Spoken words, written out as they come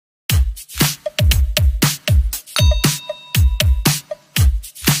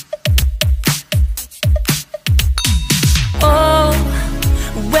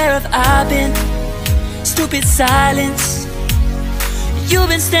silence. You've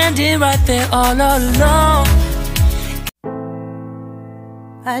been standing right there all along.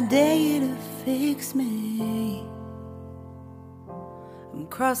 I dare you to fix me. I'm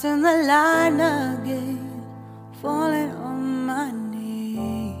crossing the line again, falling on my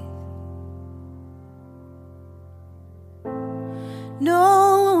knees.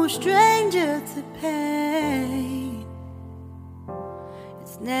 No stranger to pain,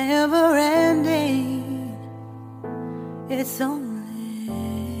 it's never ending, it's only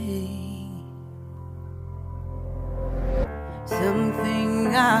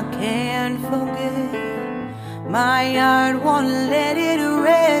something I can't forget. My heart won't let it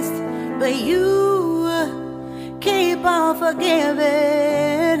rest, but you keep on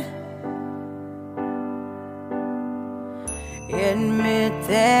forgiving. Admit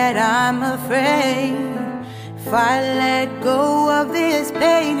that I'm afraid. If I let go of this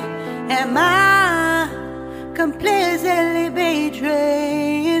pain, am I completely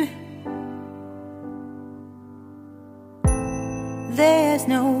betrayed? There's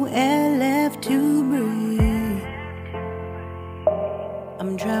no air left to breathe.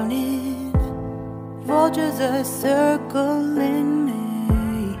 I'm drowning, vultures are circling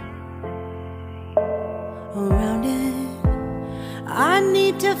me. Around it, I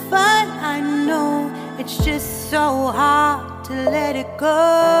need to fight. I know it's just so hard to let it go.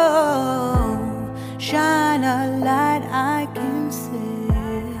 Shine a light I can see.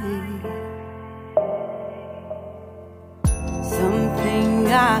 Something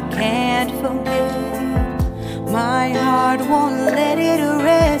I can't forget. My heart won't let it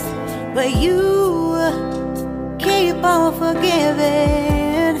rest, but you keep on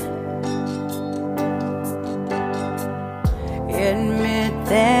forgiving. Admit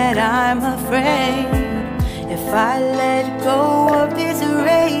that I'm afraid. If I let go of this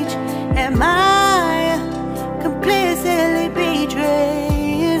rage, am I completely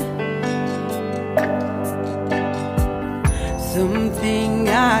betrayed? Something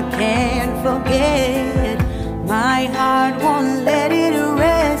I can't forget. My heart won't let it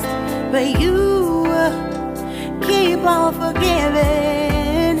rest, but you keep on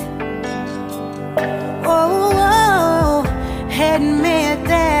forgiving. Oh, oh, admit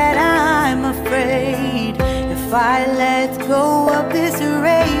that I'm afraid. If I let go of this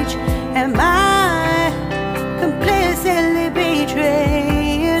rage, am I completely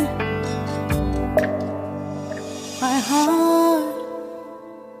betrayed? My heart,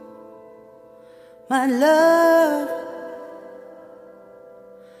 my love,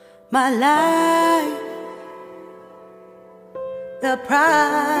 my life, the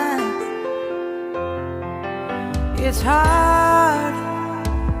price. It's hard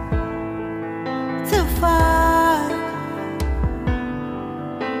to fight,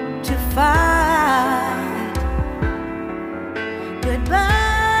 goodbye.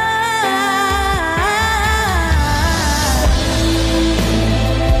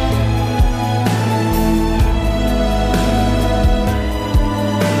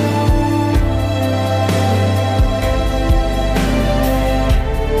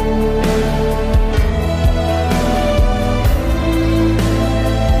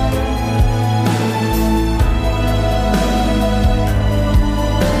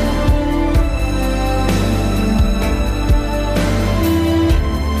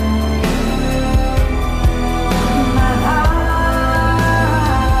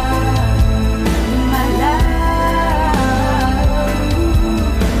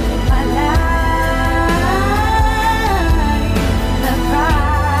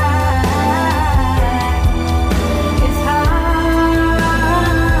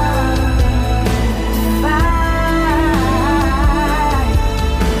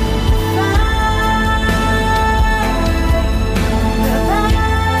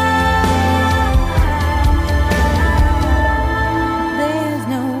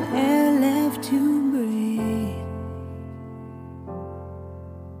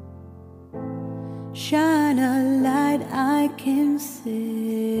 Shine a light I can see.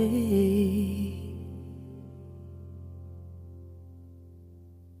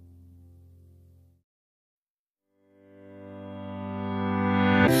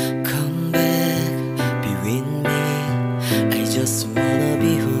 Come back, be with me. I just wanna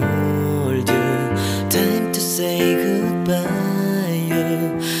behold you. Time to say goodbye.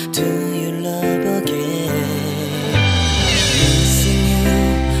 Do you love again? Missing you,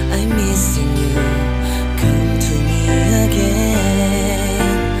 I'm missing you. Come to me again.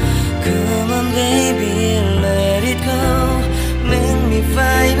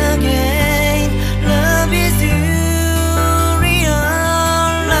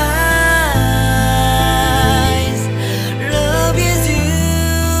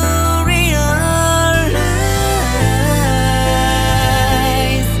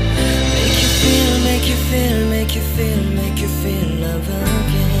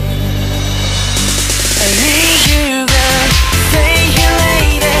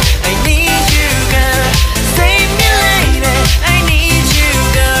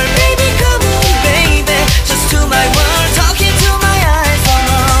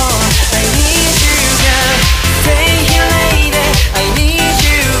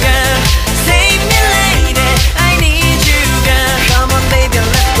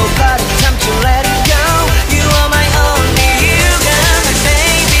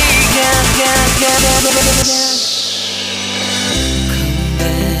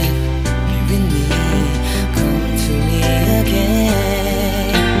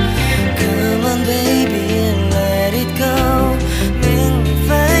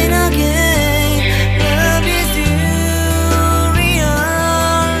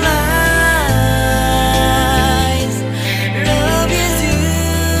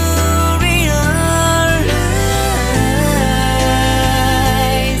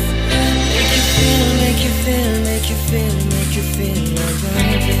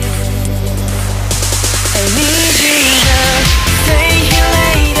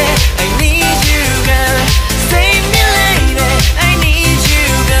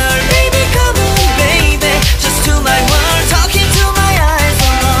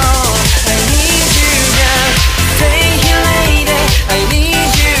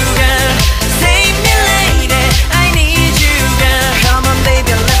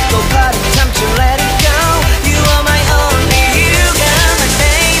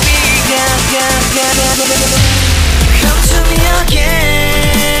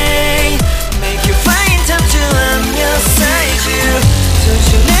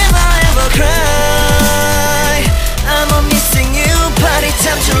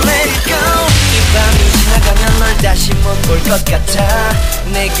 올 것 같아.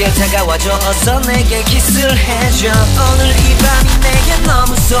 내게 다가와줘 어서 내게 키스를 해줘. 오늘 이 밤이 내게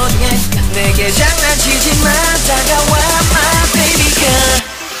너무 소중해. 내게 장난치지 마. 다가와 my baby girl.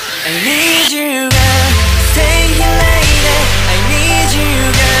 I need you girl. Stay here lady. I need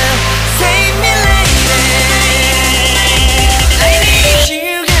you girl. Save me lady. I need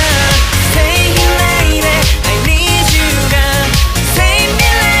you girl. Stay here lady. I need you girl. Save me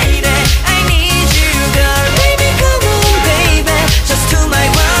lady. I need you girl. Baby come on baby. Just to my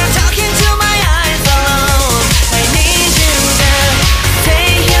world, talking to my eyes alone. I need you girl. Stay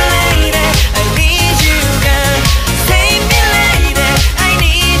here lady. I need you girl. Save me lady. I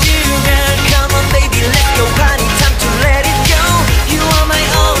need you girl. Come on baby, let's go party. Time to let it go. You are my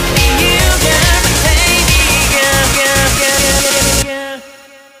only you girl. Baby girl, girl, girl, girl, girl.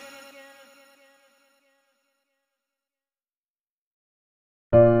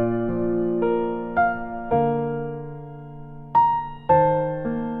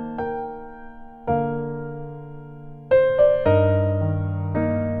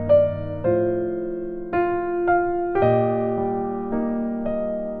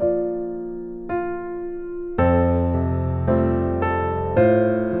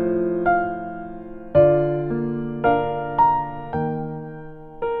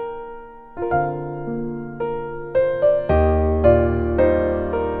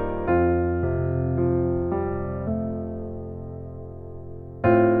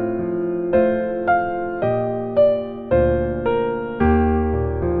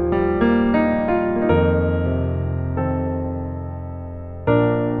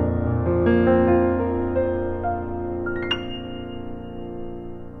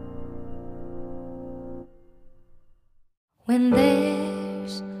 When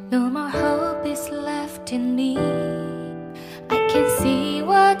there's no more hope is left in me, I can see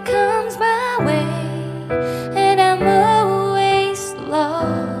what comes my way, and I'm always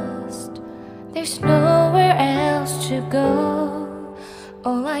lost. There's nowhere else to go.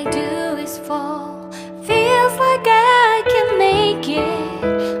 All I do is fall. Feels like I can make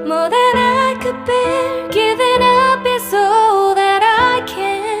it more than I could bear. Giving up is all that I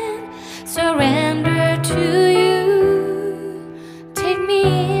can. Surrender to you. Take me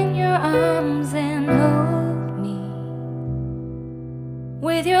in your arms and hold me.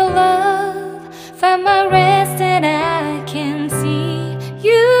 With your love, find my rest and I can see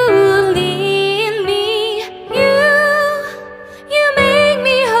you lead me. You make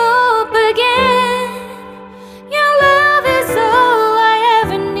me hope again. Your love is all I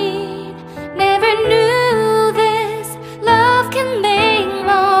ever need. Never knew this love can make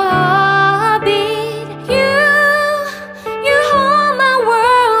my heart beat. You hold my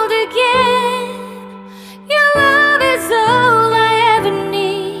world again. Your love is all I ever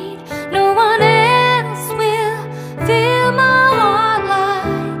need. No one else will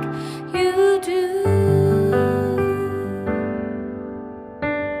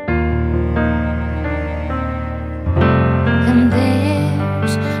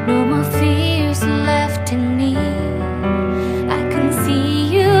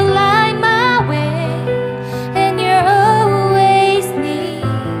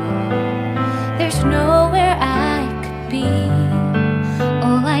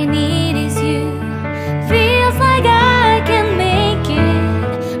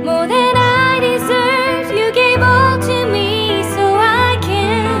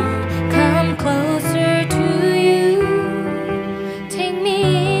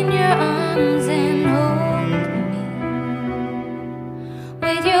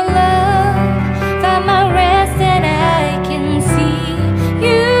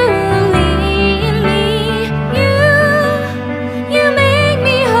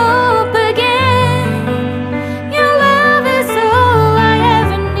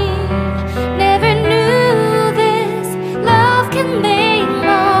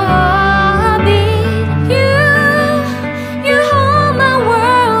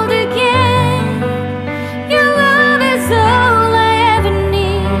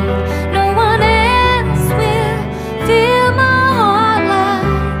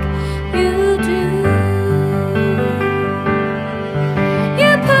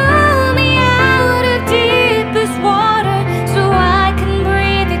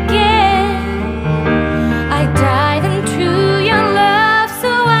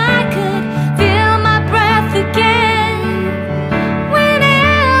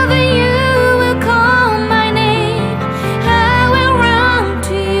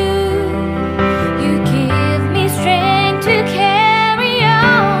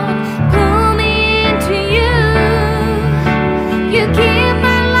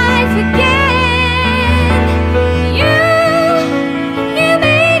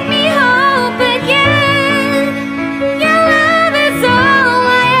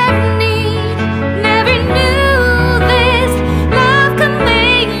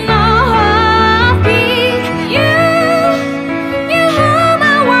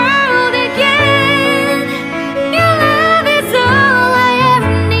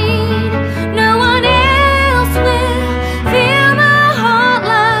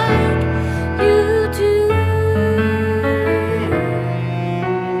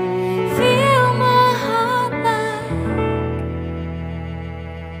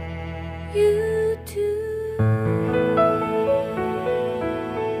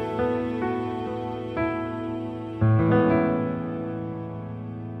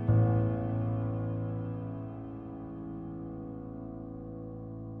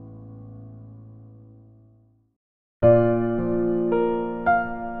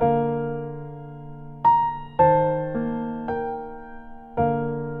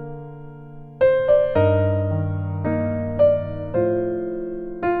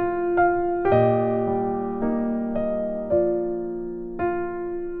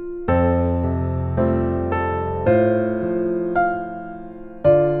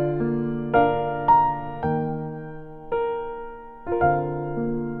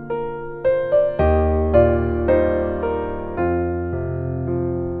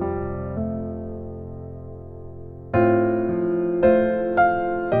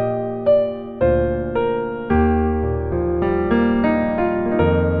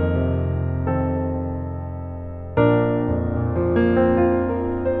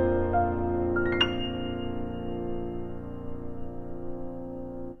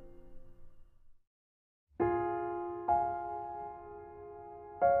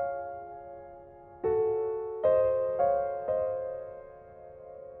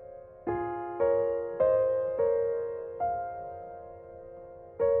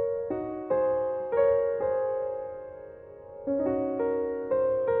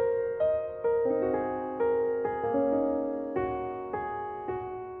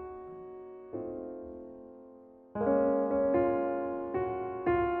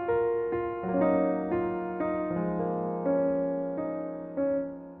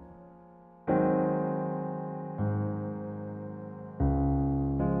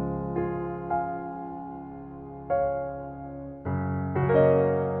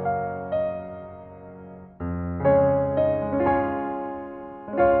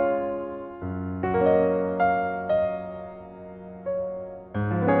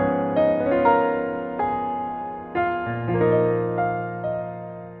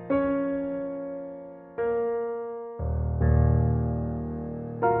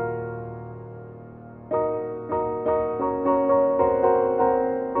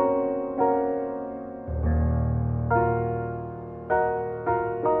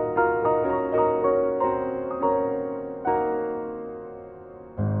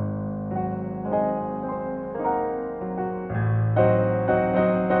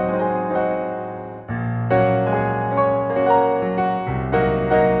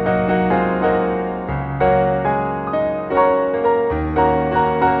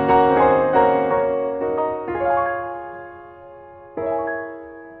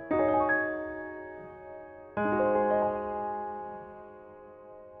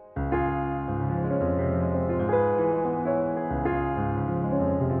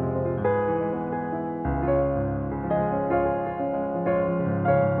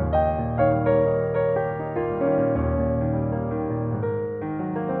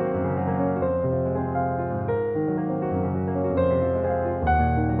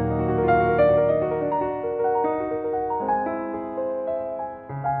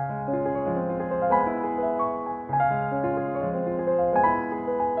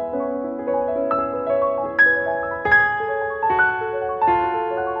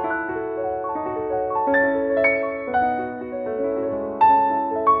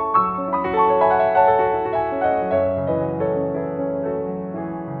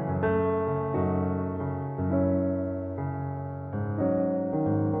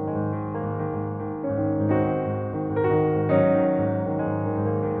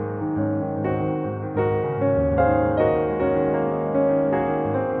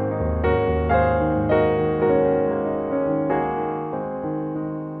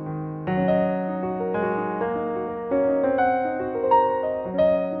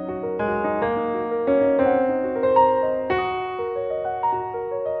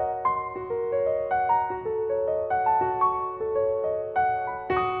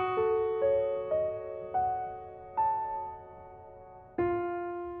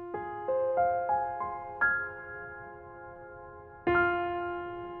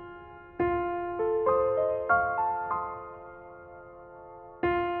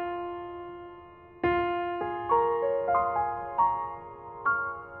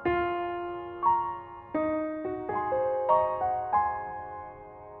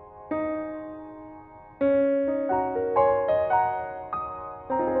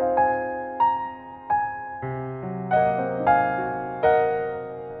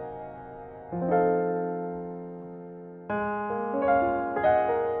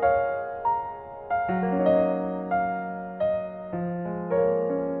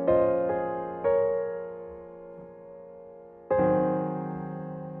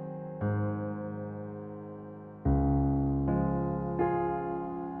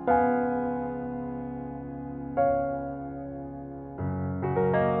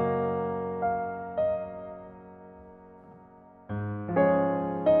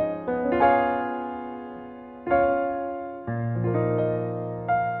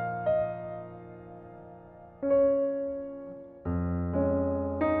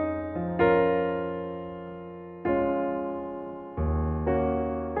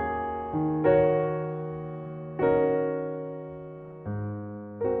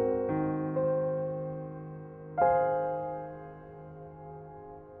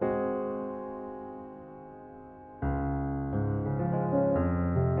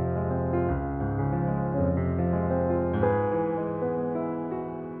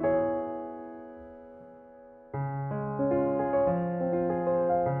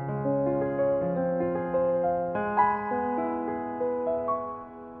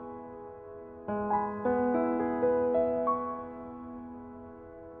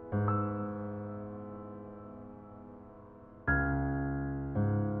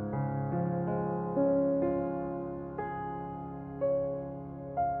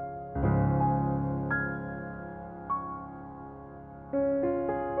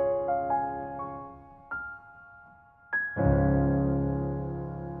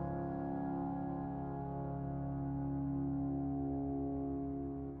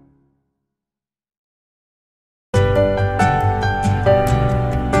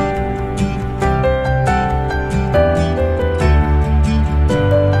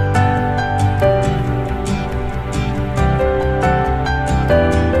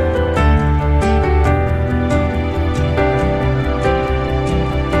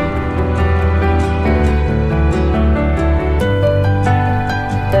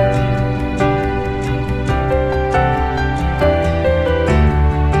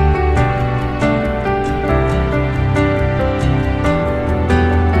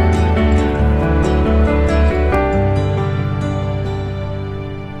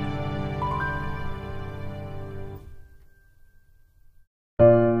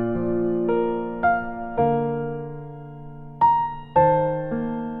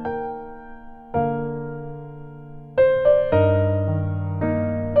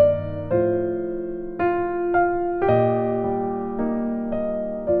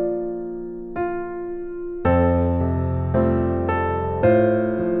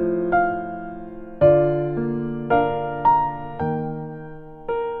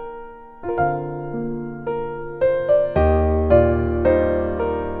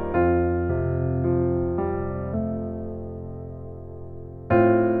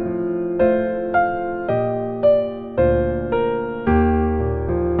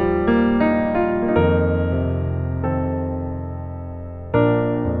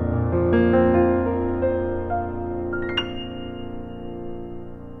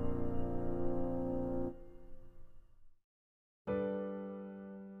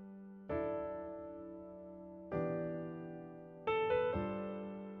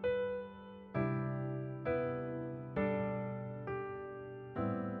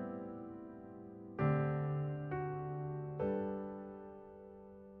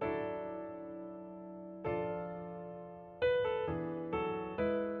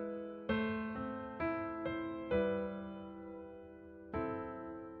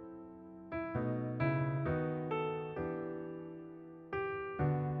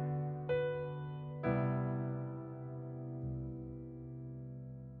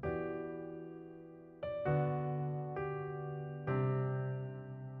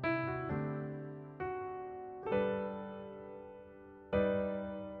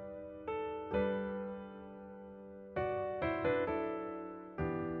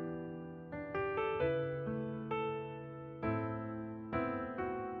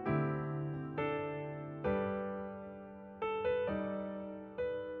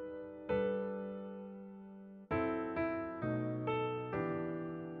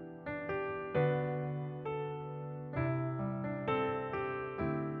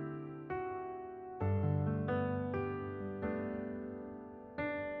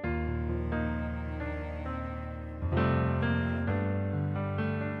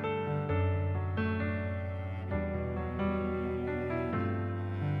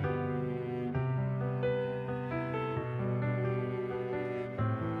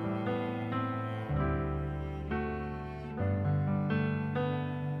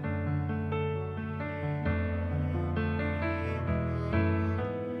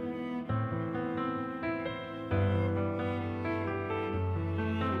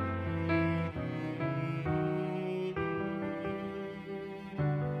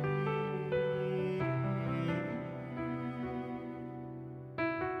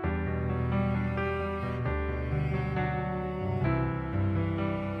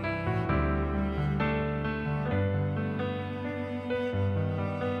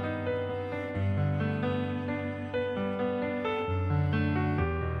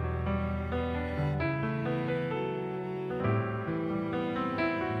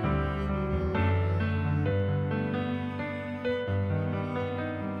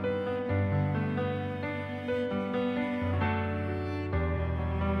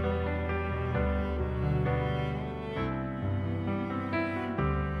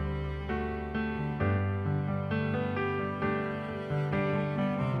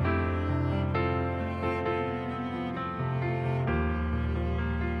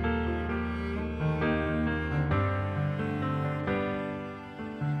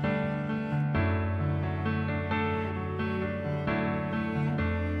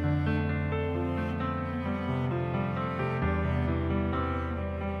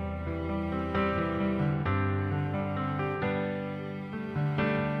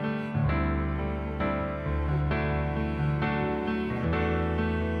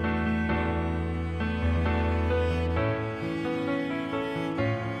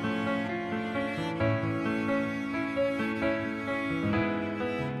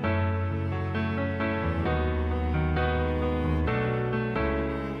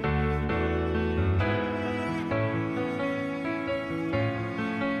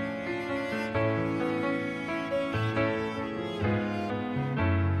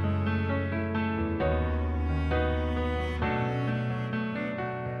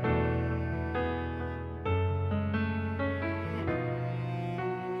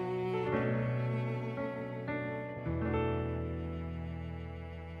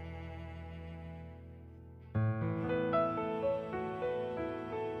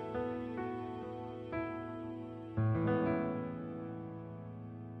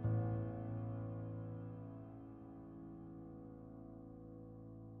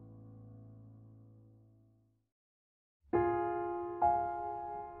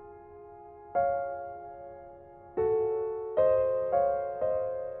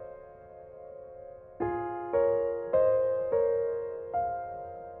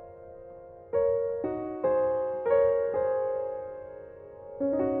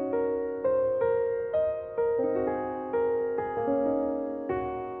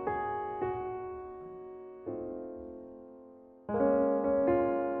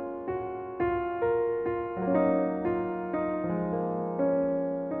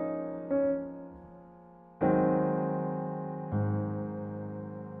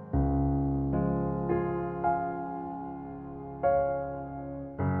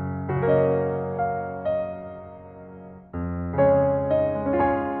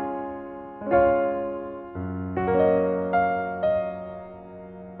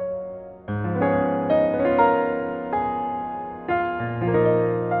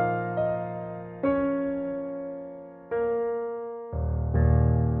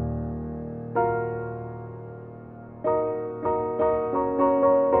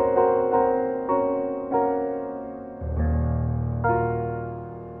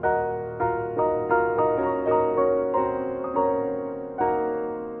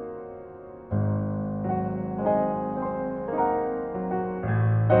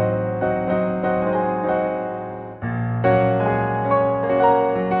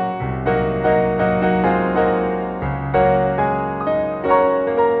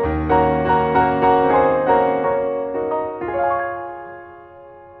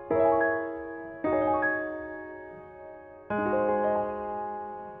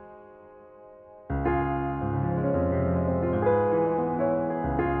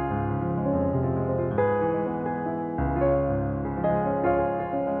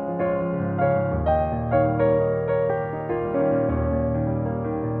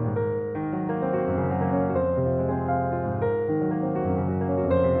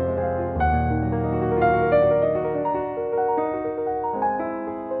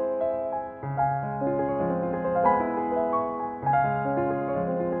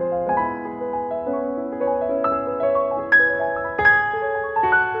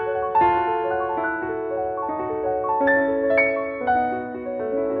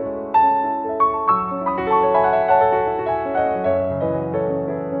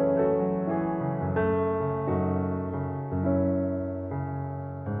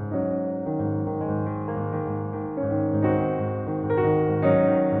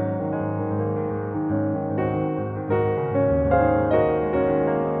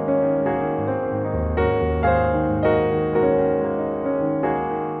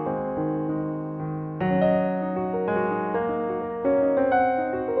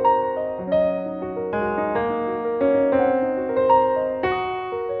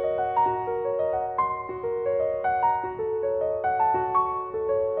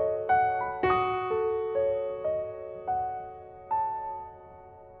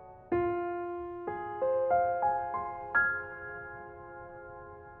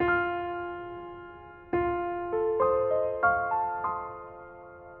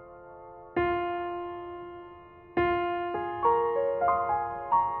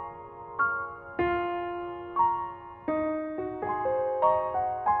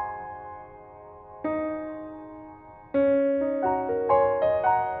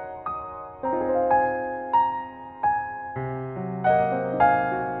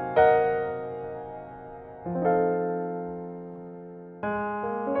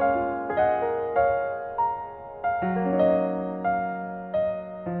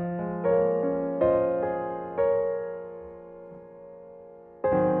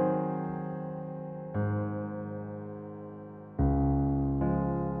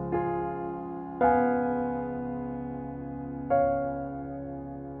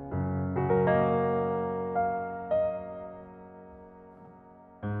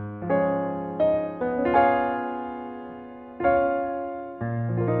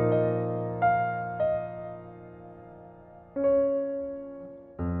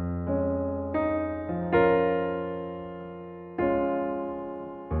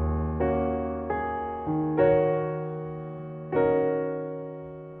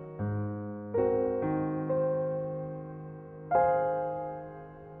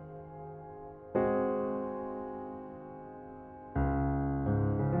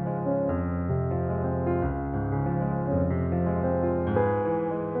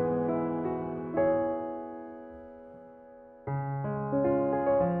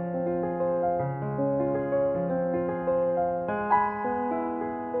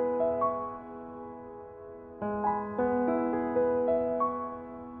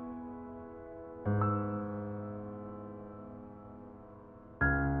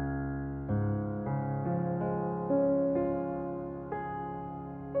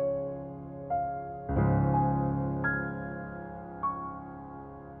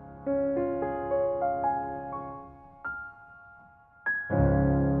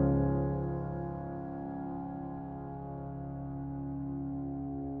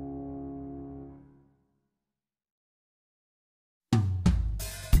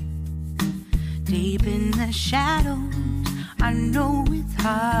in the shadows. I know it's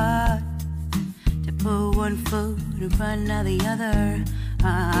hard to put one foot in front of the other.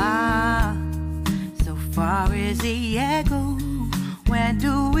 So far as the echo, where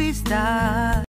do we start?